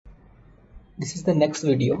This is the next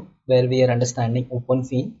video where we are understanding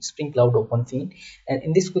OpenFeign, Spring Cloud OpenFeign, and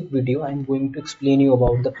in this quick video I'm going to explain you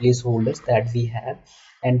about the placeholders that we have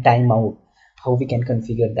and timeout, how we can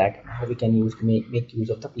configure that and how we can use to make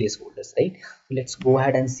use of the placeholders, right? So let's go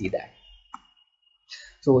ahead and see that.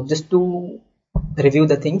 So just to review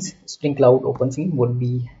the things, Spring Cloud OpenFeign would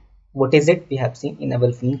be, what is it? We have seen in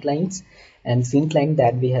our Feign clients, and Feign client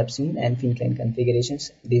that we have seen, and Feign client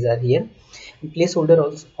configurations, these are here. And placeholder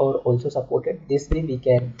are also supported. This way we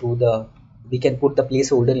can put the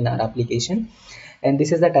placeholder in our application, and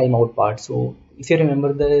this is the timeout part. So if you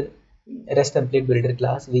remember the REST template builder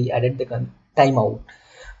class, we added the timeout,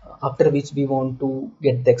 after which we want to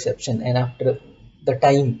get the exception, and after the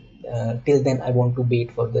time till then I want to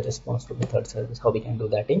wait for the response from the third service. How we can do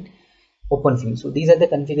that in OpenFeign. So these are the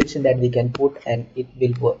configuration that we can put, and it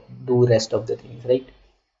will do rest of the things, right?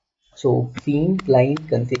 So Feign client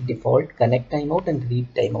config default, connect timeout and read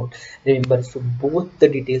timeout. Remember, so both the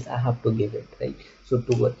details I have to give it, right? So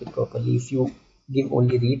to work it properly, if you give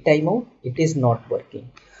only read timeout, it is not working.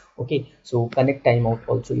 Okay, so connect timeout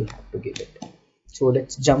also you have to give it. So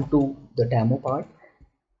let's jump to the demo part.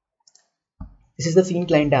 This is the Feign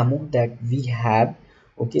client demo that we have.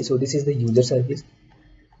 Okay, so this is the user service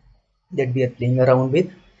that we are playing around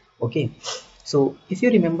with. Okay, so if you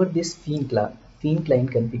remember this Feign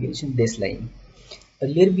client configuration, this line,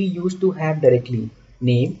 earlier we used to have directly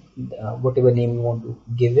name, whatever name you want to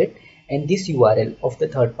give it, and this URL of the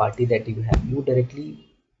third party that you directly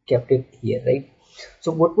kept it here, right?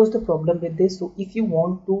 So what was the problem with this? So if you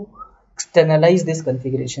want to externalize this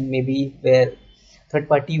configuration, maybe where third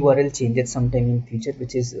party URL changes sometime in future,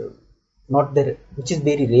 which is not there, which is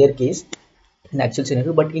very rare case in actual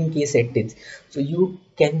scenario, but in case it is, so you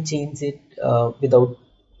can change it without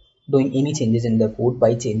doing any changes in the code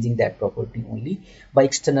by changing that property only by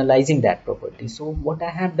externalizing that property. So what I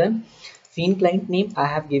have done, Feign client name, I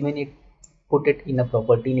have given it, put it in a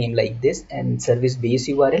property name like this, and service base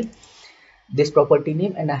URL, this property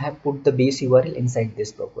name, and I have put the base URL inside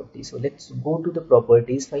this property. So let's go to the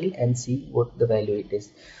properties file and see what the value it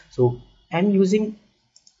is. So I'm using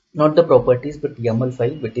not the properties but YAML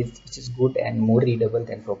file, which is good and more readable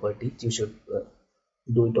than properties. You should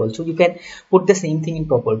do it also. You can put the same thing in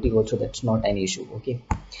property also, that's not an issue. Okay,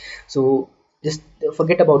 so just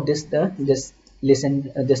forget about this, just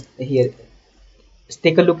listen, just here, just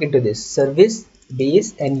take a look into this service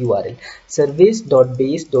base and URL.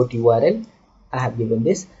 Service.base.url I have given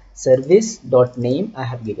this, service.name I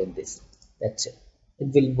have given this. That's it.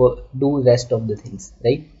 It will do rest of the things,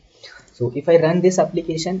 right? So if I run this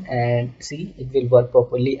application and see, it will work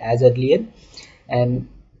properly as earlier. And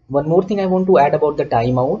one more thing I want to add about the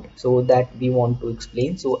timeout, so that we want to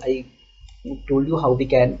explain. So I told you how we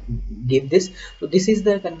can give this. So this is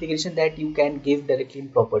the configuration that you can give directly in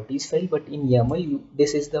properties file, but in YAML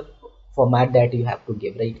this is the format that you have to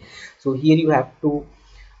give, right? So here you have to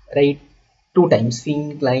write two times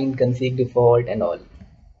Feign client config default and all,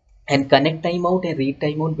 and connect timeout and read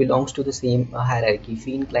timeout belongs to the same hierarchy,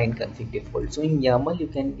 Feign client config default. So in YAML you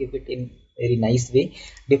can give it in very nice way,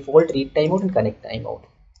 default, read timeout and connect timeout.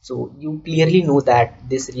 So you clearly know that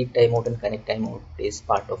this read timeout and connect timeout is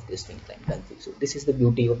part of this Feign client config. So this is the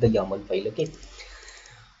beauty of the YAML file. Okay,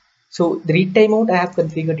 so the read timeout I have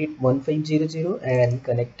configured it 1500 and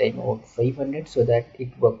connect timeout 500, so that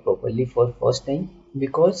it worked properly for first time.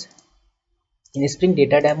 Because in a Spring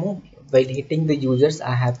data demo, while hitting the users,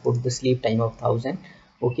 I have put the sleep time of 1000.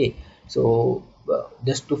 Okay, so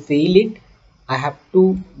just to fail it, I have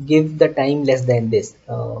to give the time less than this,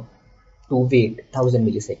 to wait 1000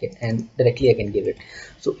 millisecond, and directly I can give it.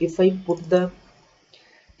 So if I put the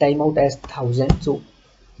timeout as 1000, so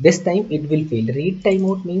this time it will fail. Read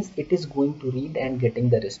timeout means it is going to read and getting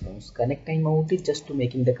the response. Connect timeout is just to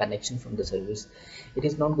making the connection from the service. It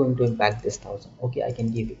is not going to impact this 1000. Okay, I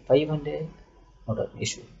can give it 500, not an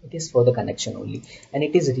issue. It is for the connection only, and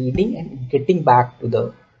it is reading and getting back to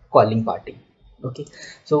the calling party. Okay,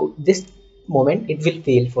 so this moment it will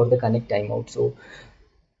fail for the connect timeout. So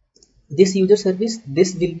this user service,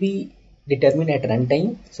 this will be determined at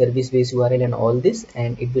runtime, service base URL and all this,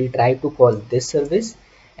 and it will try to call this service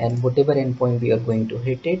and whatever endpoint we are going to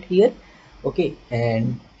hit it here. Okay,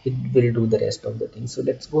 and it will do the rest of the things. So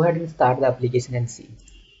let's go ahead and start the application and see.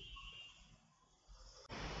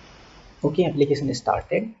 Okay, application is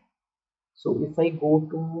started. So if I go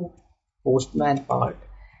to Postman part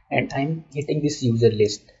and I'm hitting this user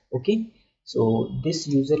list. Okay, so this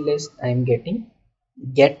user list I'm getting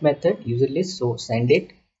get method user list, so send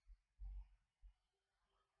it.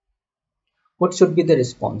 What should be the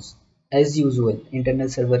response? As usual, internal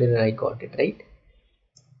server error, I got it right.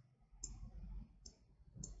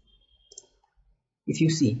 if you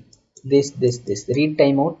see this read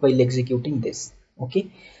timeout while executing this,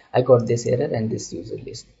 okay, I got this error and this user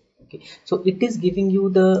list. Okay, so it is giving you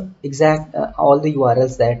the exact all the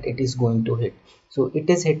urls that it is going to hit. So it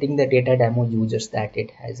is hitting the data demo users that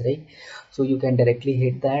it has, right? So you can directly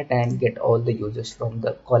hit that and get all the users from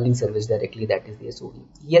the calling service directly, that is there. So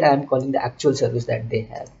here I am calling the actual service that they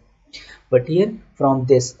have, but here from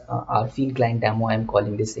this Arvind client demo I'm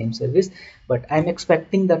calling the same service, but I'm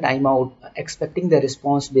expecting the timeout, expecting the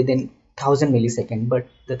response within 1000 millisecond, but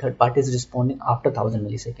the third party is responding after 1000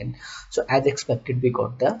 millisecond. So as expected we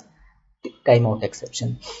got the timeout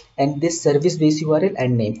exception, and this service base URL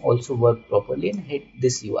and name also work properly and hit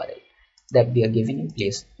this URL that we are giving in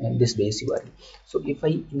place and this base URL. So if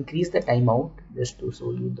I increase the timeout just to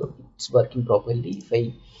show you the it's working properly, if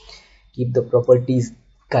I keep the properties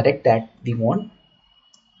correct that we want,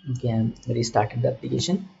 okay, I'm restarted the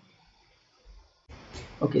application.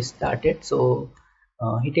 Okay, started. So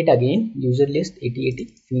hit it again, user list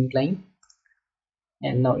 8080 Feign client,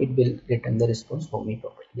 and now it will return the response for me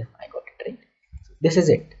properly. Yeah, I got it right. So this is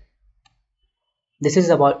it. This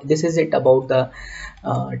is it about the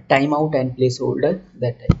timeout and placeholder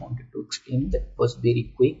that I wanted to explain. That was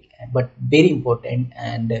very quick but very important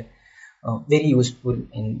and very useful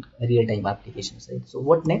in real-time applications, right? So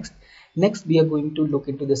what next? Next we are going to look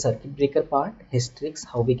into the circuit breaker part, historics,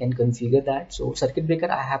 how we can configure that. So circuit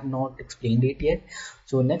breaker I have not explained it yet,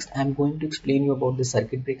 so next I'm going to explain you about the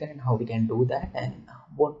circuit breaker and how we can do that and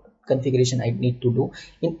what configuration I need to do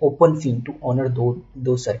in OpenFeign to honor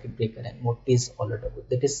those circuit breaker and what is all about.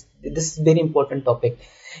 That is, this is very important topic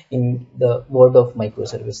in the world of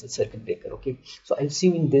microservices circuit breaker. Okay, so I'll see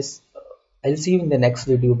you in this I'll see you in the next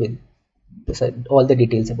video with all the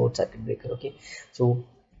details about circuit breaker. Okay, so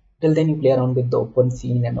till then you play around with the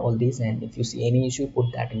OpenFeign and all these, and if you see any issue put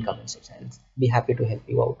that in comment section. I'll be happy to help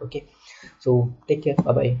you out. Okay, so take care,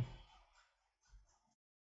 bye bye.